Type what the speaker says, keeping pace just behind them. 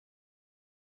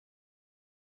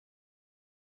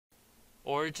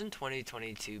Origin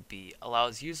 2022b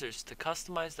allows users to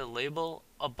customize the label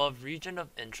above region of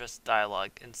interest dialog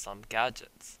in some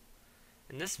gadgets.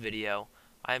 In this video,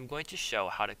 I am going to show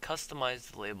how to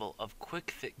customize the label of Quick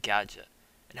Fit Gadget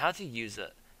and how to use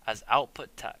it as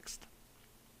output text.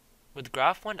 With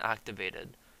Graph 1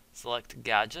 activated, select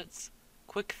Gadgets,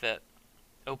 Quick Fit,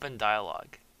 Open Dialog.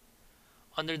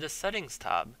 Under the Settings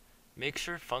tab, make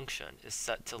sure Function is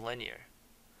set to Linear.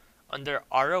 Under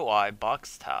ROI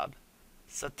Box tab,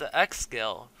 set the X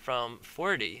scale from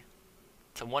 40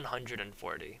 to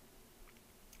 140.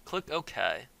 Click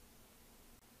OK.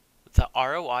 The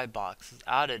ROI box is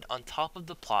added on top of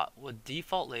the plot with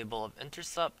default label of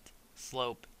intercept,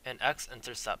 slope, and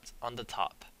x-intercept on the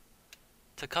top.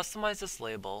 To customize this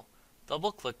label,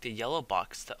 double-click the yellow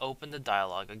box to open the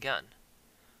dialog again.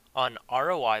 On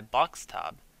ROI Box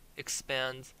tab,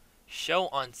 expand Show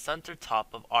on Center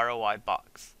Top of ROI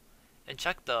Box, and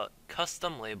check the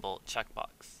Custom Label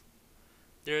checkbox.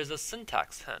 There is a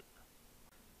syntax hint.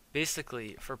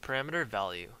 Basically, for parameter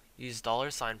value, use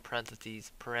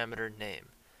 $parentheses parameter name.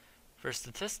 For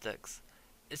statistics,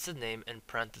 it's the name in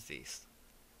parentheses.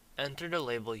 Enter the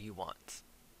label you want.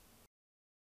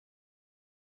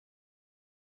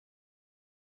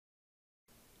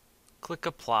 Click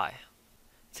Apply.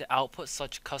 To output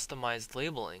such customized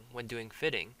labeling when doing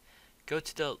fitting, go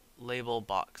to the Label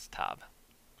Box tab.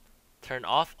 Turn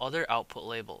off other output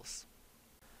labels.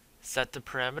 Set the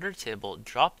parameter table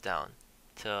drop-down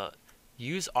to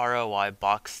Use ROI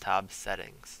Box tab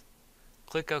settings.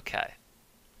 Click OK.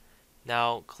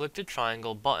 Now click the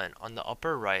triangle button on the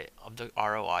upper right of the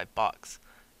ROI box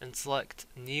and select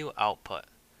New Output.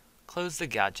 Close the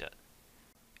gadget.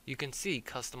 You can see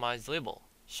Customized Label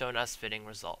shown as fitting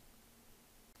result.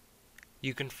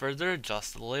 You can further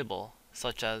adjust the label,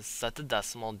 such as set the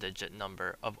decimal digit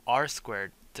number of r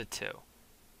squared to 2.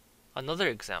 Another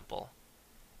example.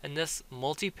 In this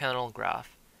multi-panel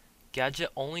graph, Gadget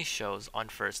only shows on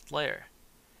first layer,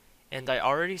 and I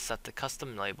already set the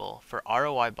custom label for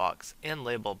ROI box and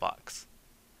label box.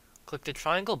 Click the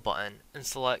triangle button and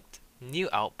select New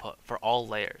Output for all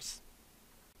layers.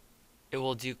 It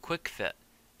will do Quick Fit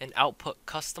and output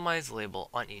customized label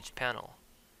on each panel.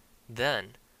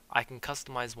 Then, I can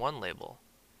customize one label.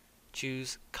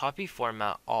 Choose Copy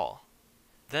Format All.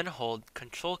 Then hold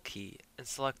Ctrl key and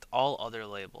select all other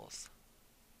labels.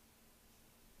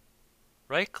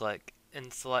 Right-click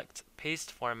and select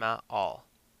Paste Format All,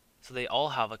 so they all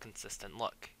have a consistent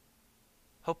look.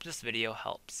 Hope this video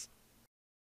helps.